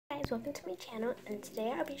welcome to my channel, and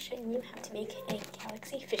today I'll be showing you how to make a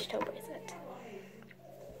galaxy fishtail bracelet.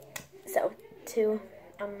 So, to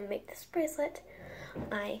make this bracelet,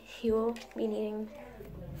 you will be needing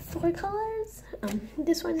 4 colors.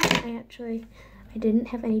 This one, I didn't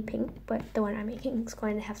have any pink, but the one I'm making is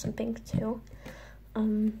going to have some pink too.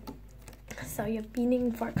 So you'll be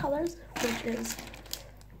needing 4 colors, which is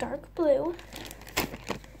dark blue,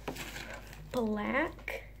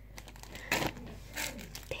 black,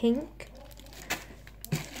 pink,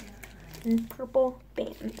 and purple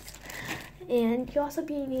bands. And you'll also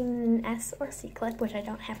be needing an S or C clip, which I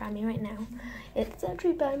don't have on me right now. It's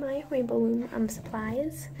actually by my Rainbow Loom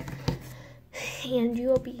supplies. And you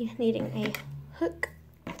will be needing a hook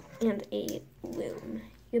and a loom.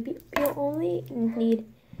 You'll only need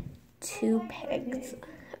 2 pegs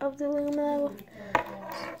of the loom though.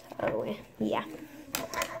 So yeah.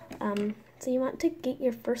 So you want to get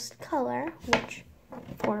your first color, which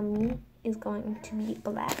for me is going to be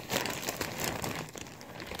black.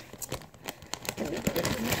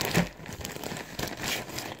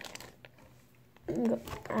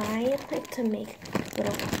 I like to make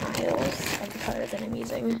little piles of the colors that I'm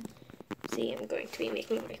using. See, I'm going to be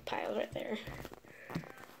making a big pile right there.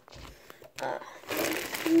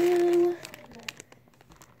 Blue,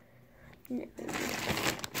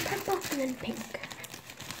 purple, and then pink.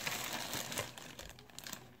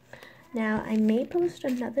 Now, I may post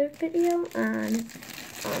another video on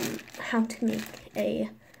how to make a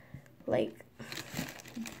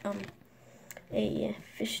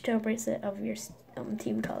fishtail bracelet of your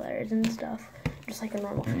team colors and stuff, just like a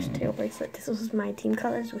normal fishtail bracelet. This was my team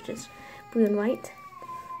colors, which is blue and white,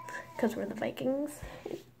 because we're the Vikings.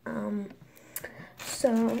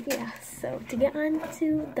 So yeah, so to get on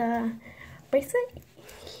to the bracelet,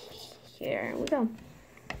 here we go.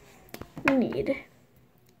 We need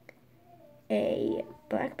a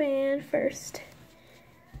black band first,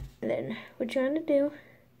 and then what you want to do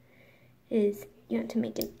is you want to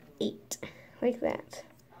make an 8 like that.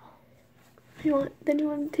 Then you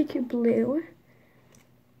want to take your blue,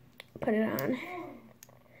 put it on,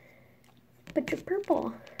 put your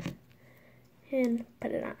purple, and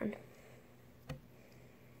put it on.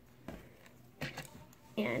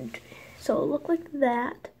 And so it'll look like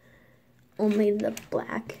that, only the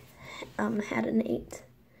black had an 8.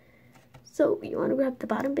 So you want to grab the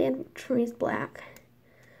bottom band, which is black,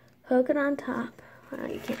 hook it on top.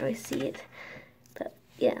 You can't really see it, but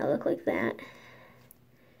yeah, it'll look like that.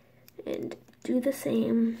 And do the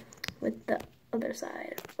same with the other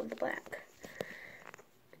side of the black.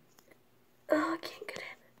 Oh, I can't get it.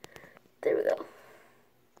 There we go.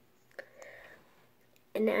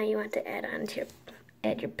 And now you want to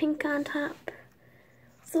add your pink on top.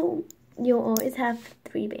 So you'll always have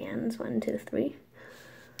 3 bands, 1, 2, 3.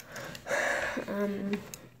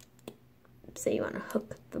 So you want to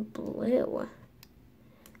hook the blue,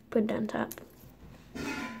 put it on top.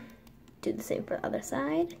 Do the same for the other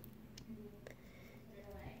side.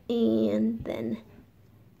 And then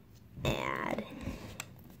add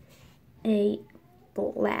a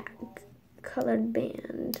black colored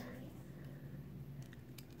band.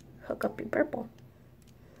 Hook up your purple.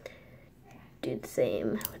 Do the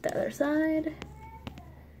same with the other side.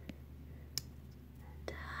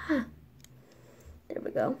 There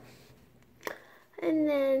we go. And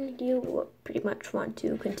then you pretty much want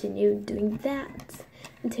to continue doing that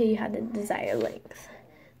until you have the desired length.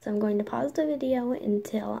 So I'm going to pause the video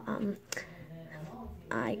until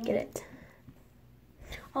I get it.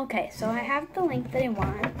 Okay, so I have the length that I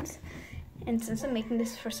want. And since I'm making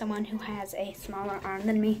this for someone who has a smaller arm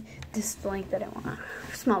than me, this is the length that I want.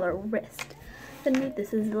 Smaller wrist than me,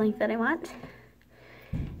 this is the length that I want.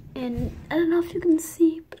 And I don't know if you can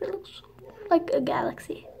see, but it looks like a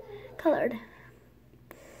galaxy colored.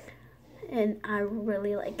 And I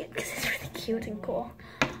really like it because it's really cute and cool.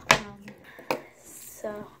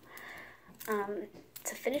 So,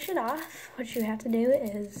 to finish it off, what you have to do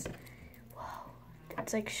is, whoa,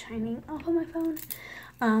 it's like shining off of my phone.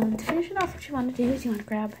 To finish it off, what you want to do is you want to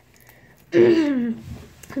grab the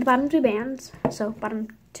bottom 2 bands. So bottom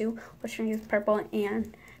 2, which are use purple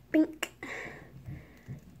and pink.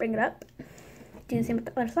 Bring it up. Do the same with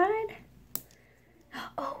the other side.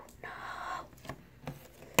 Oh no!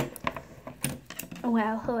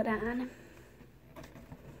 Well, hold on.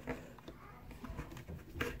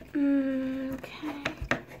 Okay.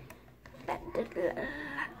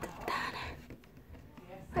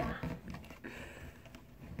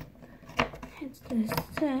 It's the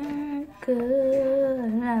circle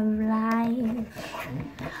of life.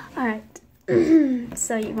 Alright.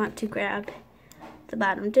 So you want to grab the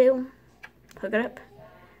bottom 2, hook it up,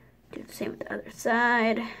 do the same with the other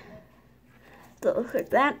side, So it looks like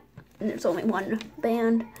that, and there's only one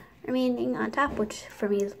band remaining on top, which for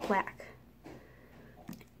me is black.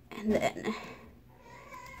 And then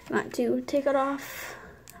you want to take it off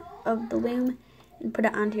of the loom and put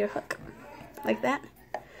it onto your hook, like that.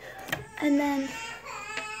 And then,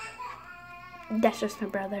 that's just my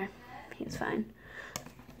brother. He's fine.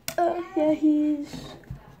 Yeah, he's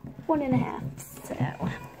 1.5, so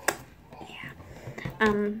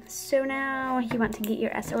yeah. So now you want to get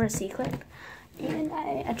your S or a C clip, and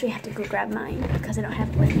I actually have to go grab mine because I don't have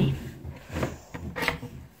it with me.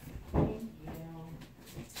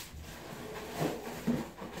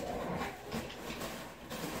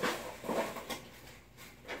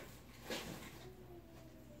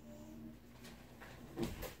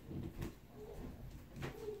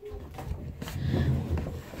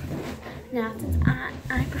 Now, since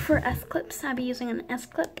I prefer S-clips, I'll be using an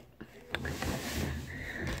S-clip.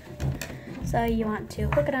 So you want to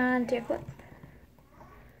hook it on to your clip.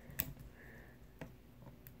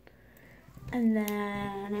 And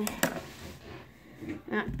then you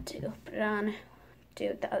want to put it on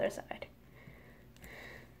to the other side.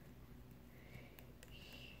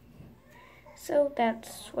 So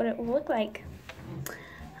that's what it will look like.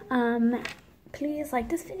 Please like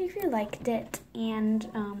this video if you liked it, and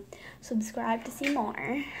subscribe to see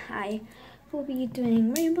more. I will be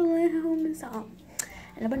doing Rainbow Looms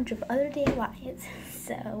and a bunch of other DIYs,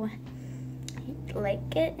 so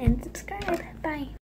like it and subscribe. Bye.